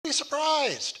be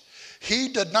surprised. He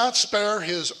did not spare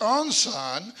his own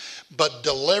son, but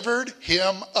delivered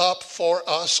him up for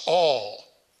us all.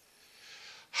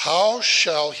 How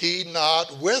shall he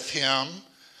not with him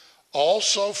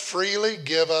also freely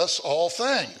give us all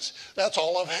things? That's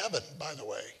all of heaven, by the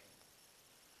way.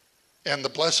 And the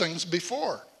blessings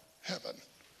before heaven.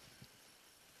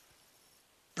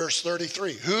 Verse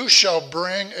 33, who shall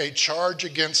bring a charge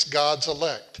against God's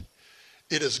elect?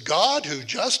 It is God who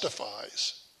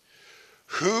justifies.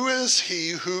 Who is he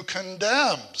who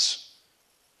condemns?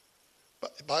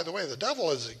 By the way, the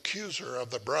devil is the accuser of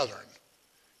the brethren.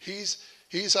 He's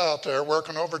out there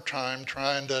working overtime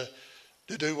trying to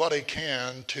do what he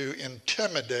can to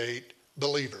intimidate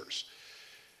believers.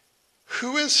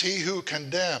 Who is he who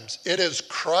condemns? It is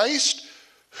Christ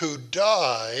who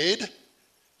died.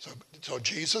 So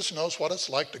Jesus knows what it's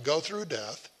like to go through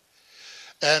death.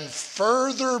 And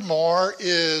furthermore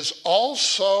is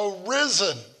also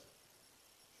risen.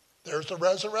 There's the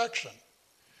resurrection.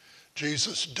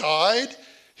 Jesus died.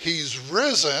 He's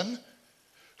risen.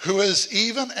 Who is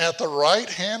even at the right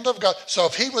hand of God. So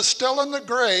if he was still in the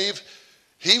grave,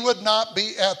 he would not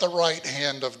be at the right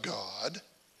hand of God.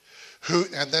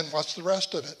 And then what's the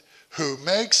rest of it? Who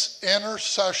makes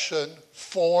intercession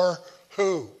for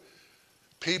who?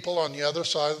 People on the other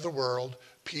side of the world,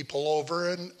 people over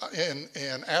in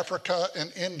Africa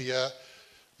and India.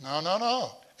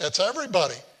 No. It's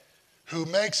everybody who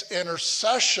makes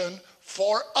intercession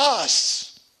for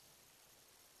us.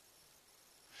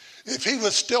 If he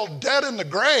was still dead in the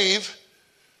grave,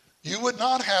 you would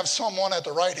not have someone at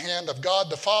the right hand of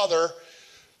God the Father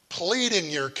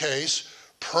pleading your case,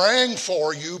 praying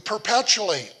for you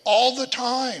perpetually, all the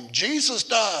time. Jesus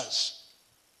does.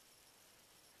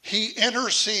 He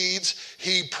intercedes,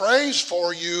 he prays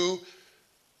for you,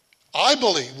 I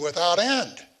believe, without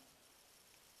end.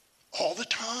 All the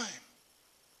time.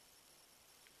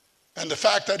 And the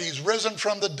fact that he's risen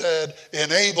from the dead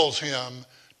enables him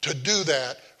to do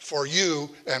that for you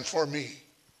and for me.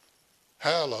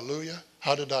 Hallelujah.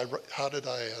 How did I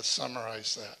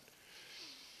summarize that?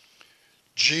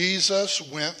 Jesus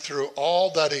went through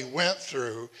all that he went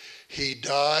through. He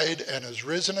died and is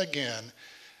risen again.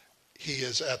 He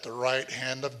is at the right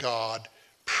hand of God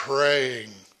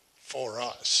praying for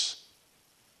us.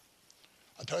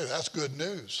 I tell you, that's good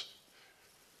news.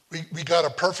 We got a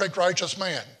perfect righteous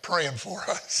man praying for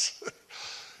us.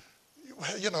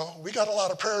 We got a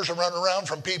lot of prayers running around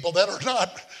from people that are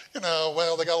not, they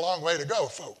got a long way to go,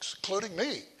 folks, including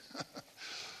me.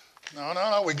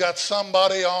 No. We got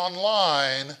somebody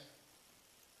online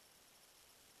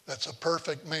that's a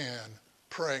perfect man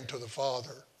praying to the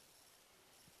Father.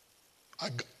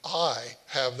 I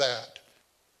have that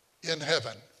in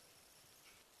heaven.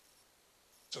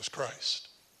 Jesus Christ.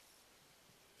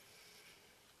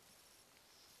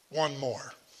 One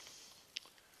more,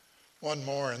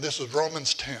 and this is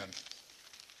Romans 10.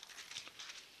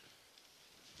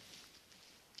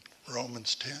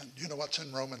 Romans 10. You know what's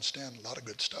in Romans 10? A lot of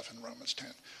good stuff in Romans 10.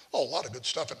 Oh, a lot of good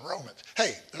stuff in Romans.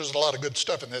 Hey, there's a lot of good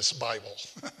stuff in this Bible.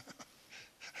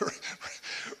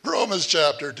 Romans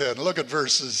chapter 10. Look at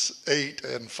verses 8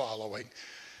 and following.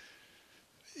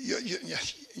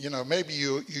 Maybe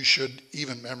you should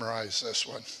even memorize this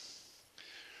one.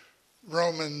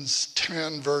 Romans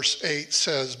 10 verse 8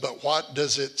 says, but what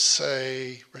does it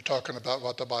say? We're talking about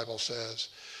what the Bible says.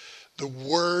 The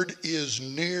word is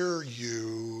near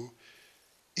you,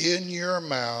 in your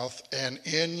mouth and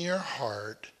in your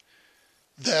heart.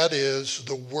 That is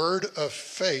the word of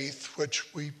faith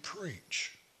which we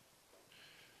preach.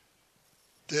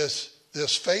 This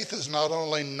faith is not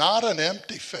only not an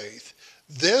empty faith,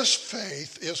 this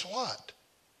faith is what?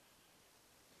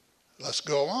 Let's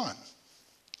go on.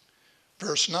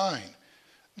 Verse 9,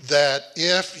 that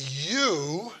if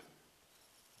you,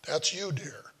 that's you,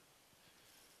 dear.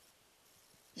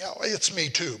 Yeah, it's me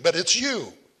too, but it's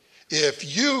you.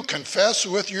 If you confess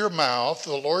with your mouth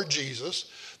the Lord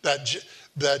Jesus,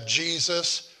 that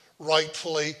Jesus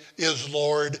rightfully is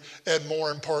Lord, and more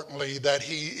importantly, that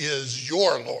he is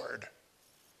your Lord.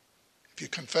 If you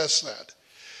confess that.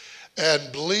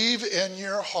 And believe in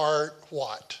your heart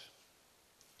what?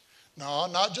 No,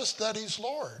 not just that he's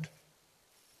Lord.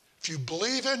 If you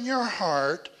believe in your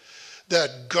heart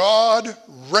that God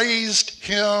raised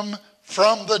him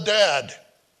from the dead.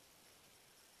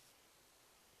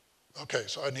 Okay,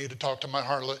 so I need to talk to my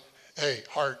heart. Hey,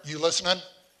 heart, you listening?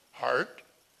 Heart,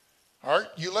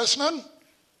 you listening?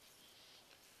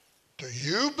 Do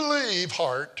you believe,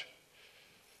 heart,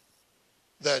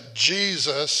 that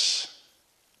Jesus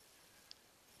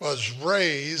was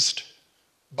raised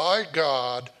by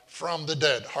God from the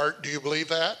dead? Heart, do you believe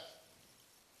that?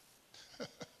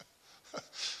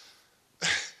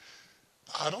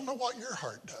 I don't know what your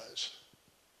heart does.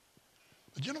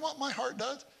 But you know what my heart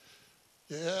does?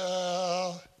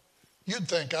 Yeah, you'd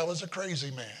think I was a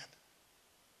crazy man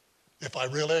if I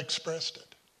really expressed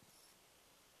it.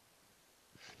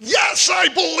 Yes, I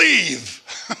believe.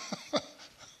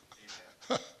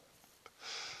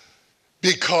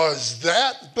 Because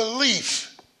that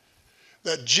belief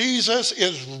that Jesus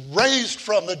is raised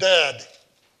from the dead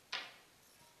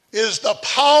is the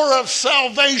power of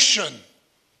salvation.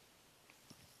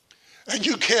 And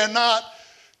you cannot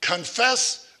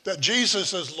confess that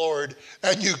Jesus is Lord,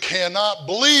 and you cannot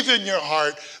believe in your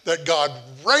heart that God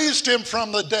raised him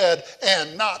from the dead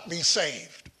and not be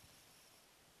saved.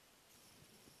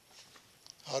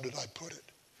 How did I put it?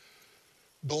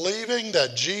 Believing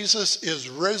that Jesus is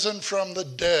risen from the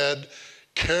dead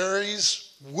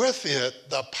carries with it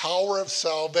the power of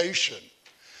salvation.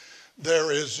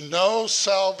 There is no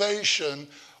salvation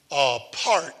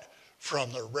apart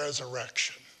from the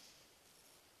resurrection.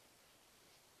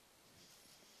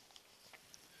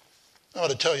 I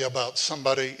want to tell you about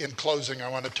somebody, in closing, I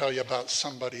want to tell you about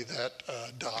somebody that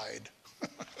died.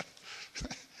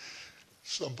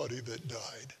 Somebody that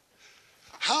died.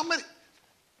 How many,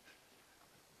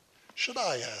 should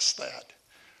I ask that?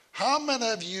 How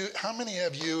many of you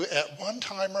at one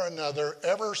time or another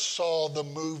ever saw the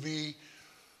movie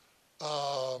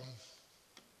The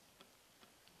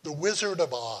Wizard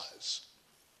of Oz?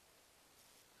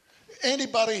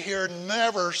 Anybody here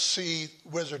never see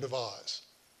Wizard of Oz?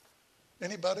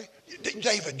 Anybody?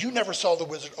 David, you never saw The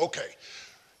Wizard. Okay.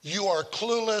 You are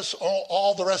clueless.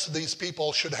 All the rest of these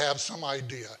people should have some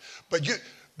idea. But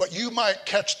you might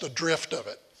catch the drift of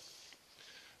it.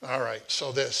 All right.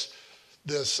 So this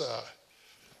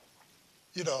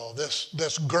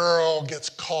girl gets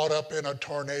caught up in a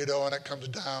tornado and it comes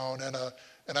down in an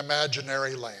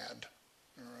imaginary land.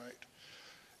 All right.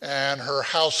 And her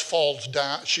house falls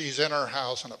down. She's in her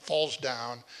house and it falls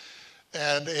down.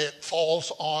 And it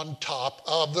falls on top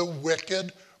of the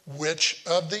wicked witch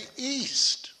of the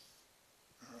east.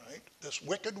 All right, this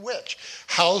wicked witch.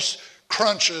 House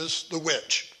crunches the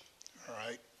witch. All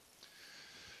right.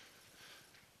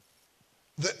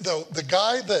 The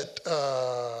guy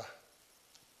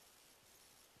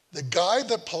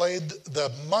that played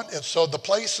so the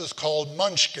place is called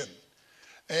Munchkin,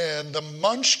 and the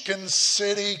Munchkin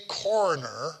City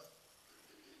coroner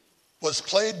was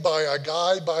played by a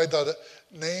guy by the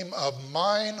name of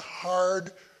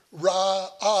Meinhard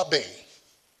Raabe.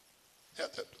 Yeah,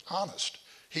 honest.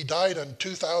 He died in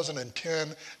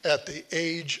 2010 at the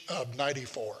age of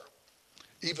 94.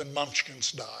 Even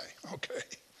Munchkins die, okay.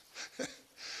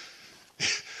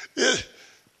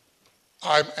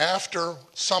 I'm after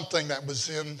something that was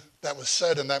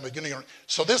said in that beginning.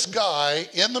 So this guy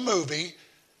in the movie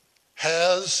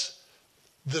has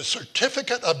the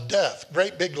certificate of death,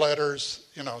 great big letters,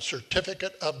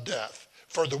 certificate of death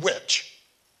for the witch.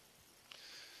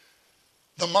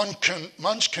 The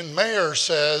Munchkin mayor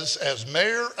says, as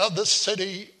mayor of the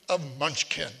city of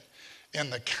Munchkin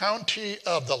in the county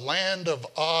of the land of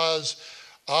Oz,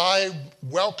 I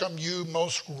welcome you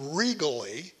most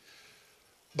regally,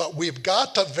 but we've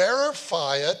got to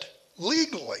verify it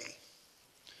legally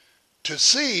to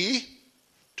see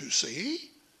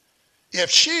if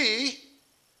she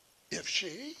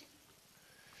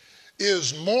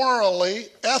is morally,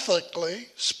 ethically,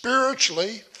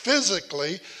 spiritually,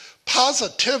 physically,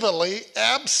 positively,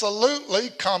 absolutely,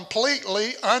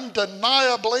 completely,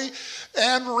 undeniably,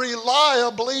 and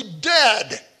reliably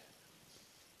dead.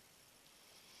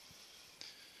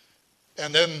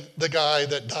 And then the guy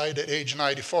that died at age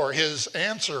 94, his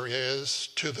answer is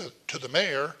to the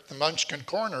mayor, the Munchkin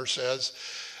coroner says,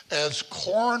 as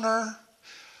coroner,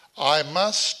 I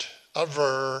must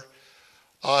aver,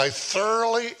 I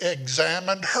thoroughly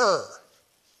examined her.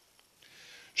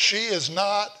 She is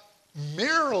not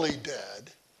merely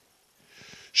dead.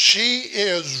 She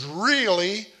is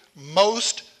really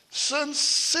most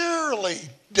sincerely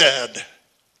dead.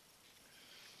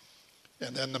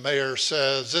 And then the mayor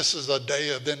says, this is a day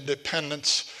of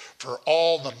independence for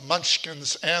all the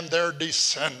Munchkins and their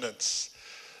descendants.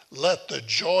 Let the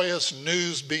joyous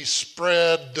news be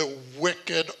spread. The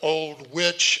wicked old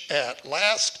witch at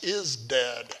last is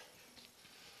dead.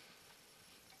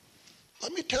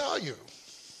 Let me tell you,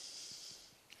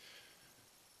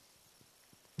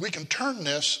 we can turn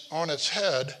this on its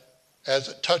head as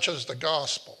it touches the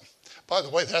gospel. By the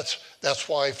way, that's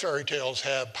why fairy tales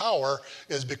have power,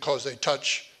 is because they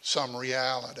touch some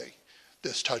reality.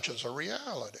 This touches a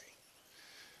reality.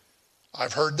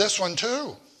 I've heard this one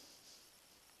too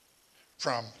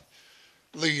from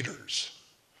leaders.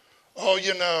 Oh,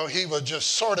 he was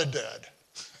just sort of dead.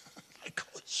 I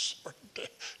call it sort of dead.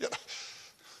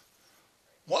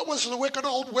 What was the wicked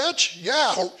old witch?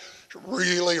 Yeah,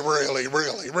 really, really,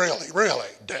 really, really, really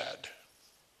dead.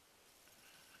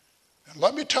 And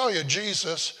let me tell you,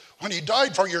 Jesus, when he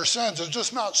died for your sins, is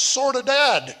just not sort of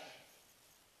dead.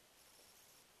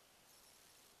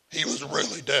 He was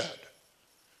really dead.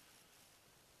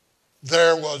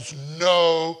 There was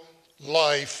no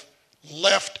life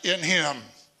left in him.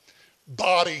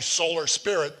 Body, soul, or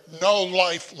spirit, no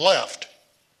life left.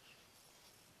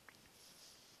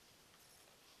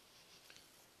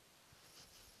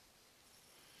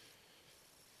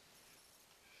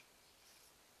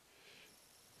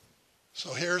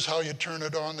 So here's how you turn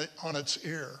it on its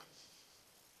ear.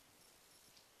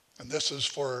 And this is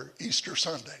for Easter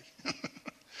Sunday.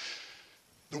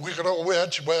 The wicked old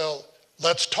witch, well,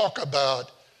 let's talk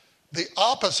about the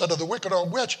opposite of the wicked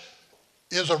old witch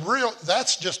is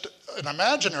that's just an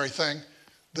imaginary thing.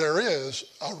 There is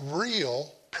a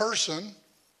real person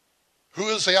who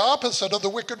is the opposite of the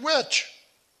wicked witch.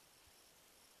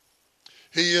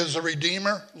 He is the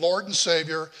Redeemer, Lord and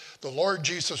Savior, the Lord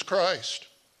Jesus Christ.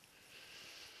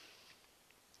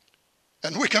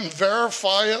 And we can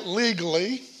verify it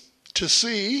legally to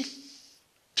see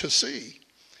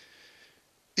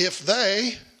if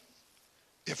they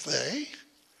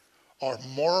are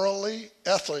morally,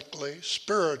 ethically,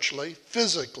 spiritually,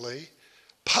 physically,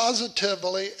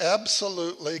 positively,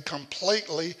 absolutely,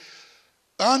 completely,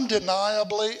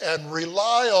 undeniably, and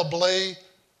reliably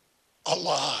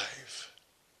alive.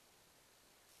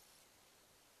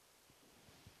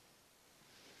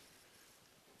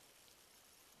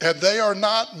 And they are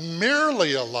not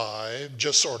merely alive,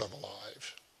 just sort of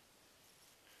alive,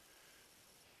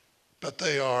 but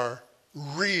they are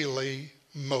really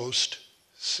most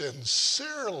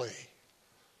sincerely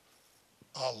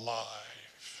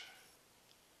alive.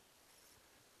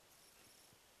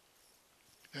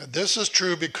 And this is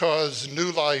true because new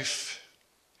life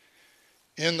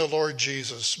in the Lord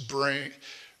Jesus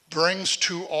brings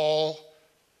to all.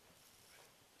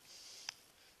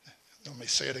 Let me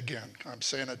say it again. I'm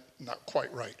saying it not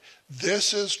quite right.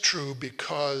 This is true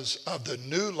because of the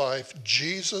new life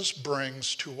Jesus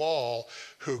brings to all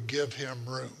who give him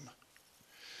room.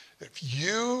 If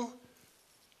you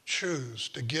choose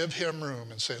to give him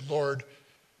room and say, Lord,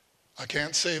 I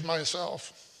can't save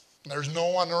myself. There's no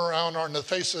one around on the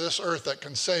face of this earth that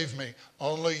can save me.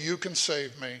 Only you can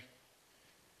save me.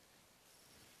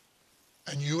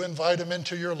 And you invite him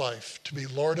into your life to be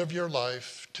Lord of your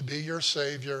life, to be your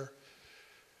Savior.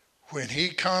 When he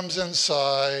comes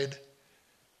inside,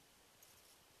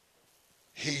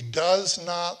 he does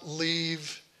not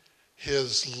leave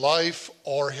his life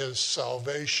or his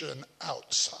salvation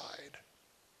outside.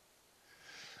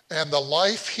 And the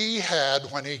life he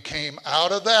had when he came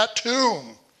out of that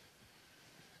tomb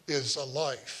is a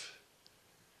life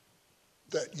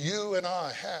that you and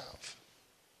I have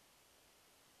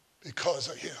because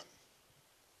of him.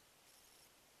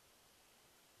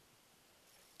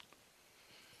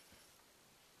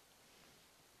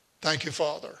 Thank you,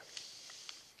 Father,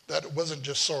 that it wasn't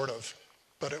just sort of,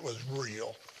 but it was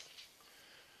real.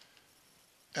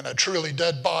 And a truly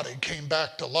dead body came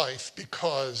back to life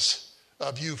because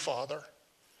of you, Father.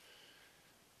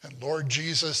 And Lord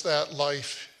Jesus, that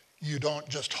life, you don't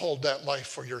just hold that life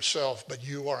for yourself, but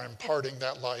you are imparting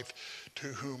that life to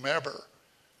whomever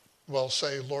will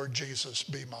say, Lord Jesus,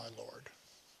 be my Lord.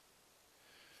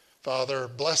 Father,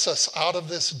 bless us out of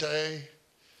this day.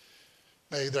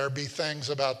 May there be things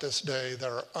about this day that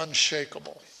are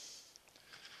unshakable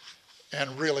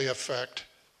and really affect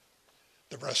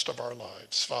the rest of our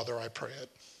lives. Father, I pray it.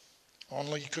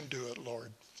 Only you can do it,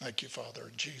 Lord. Thank you, Father,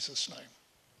 in Jesus' name.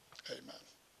 Amen.